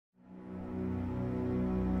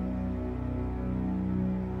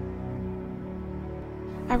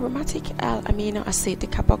Aromatic L-amino acid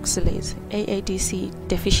decarboxylase (AADC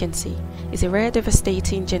deficiency) is a rare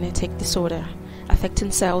devastating genetic disorder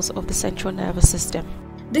affecting cells of the central nervous system.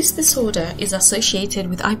 This disorder is associated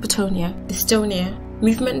with hypotonia, dystonia,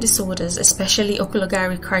 movement disorders, especially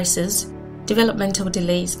oculogyric crisis, developmental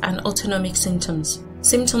delays, and autonomic symptoms.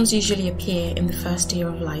 Symptoms usually appear in the first year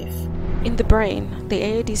of life. In the brain, the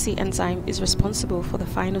AADC enzyme is responsible for the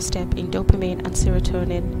final step in dopamine and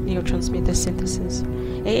serotonin neurotransmitter synthesis.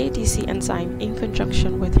 AADC enzyme, in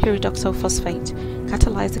conjunction with pyridoxal phosphate,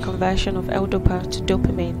 catalyze the conversion of L-dopa to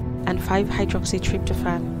dopamine and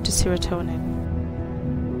 5-hydroxytryptophan to serotonin.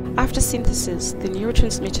 After synthesis, the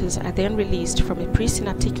neurotransmitters are then released from a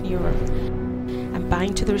presynaptic neuron and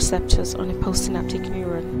bind to the receptors on a postsynaptic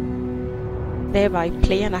neuron, thereby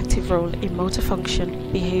play an active role in motor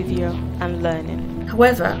function, behavior, and learning.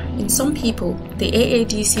 However, in some people, the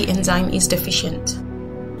AADC enzyme is deficient.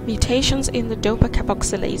 Mutations in the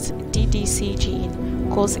dopa-carboxylase DDC gene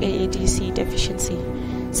cause AADC deficiency,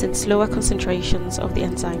 since lower concentrations of the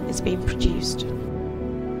enzyme is being produced.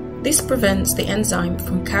 This prevents the enzyme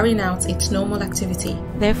from carrying out its normal activity,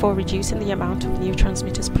 therefore reducing the amount of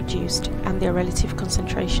neurotransmitters produced and their relative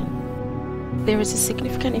concentration. There is a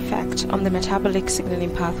significant effect on the metabolic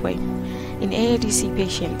signaling pathway. In AADC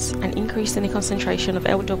patients, an increase in the concentration of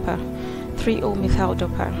L-dopa,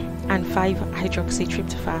 3-O-methyl-dopa, and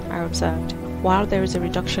 5-hydroxytryptophan are observed, while there is a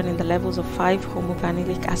reduction in the levels of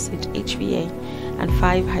 5-homovanillic acid HVA and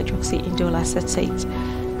 5-hydroxyindole acetate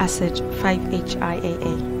acid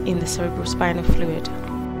 5-HIAA in the cerebrospinal fluid.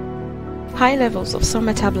 High levels of some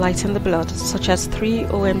metabolites in the blood, such as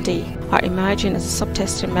 3-OMD, are emerging as a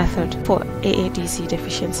subtesting method for AADC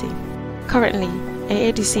deficiency. Currently,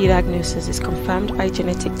 AADC diagnosis is confirmed by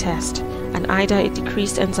genetic test and either a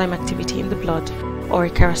decreased enzyme activity in the blood or a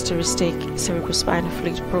characteristic cerebrospinal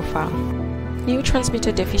fluid profile.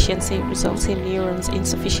 Neurotransmitter deficiency results in neurons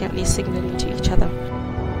insufficiently signaling to each other,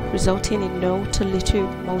 resulting in no to little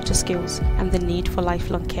motor skills and the need for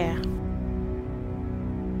lifelong care.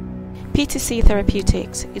 PTC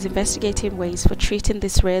Therapeutics is investigating ways for treating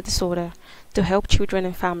this rare disorder to help children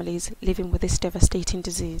and families living with this devastating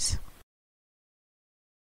disease.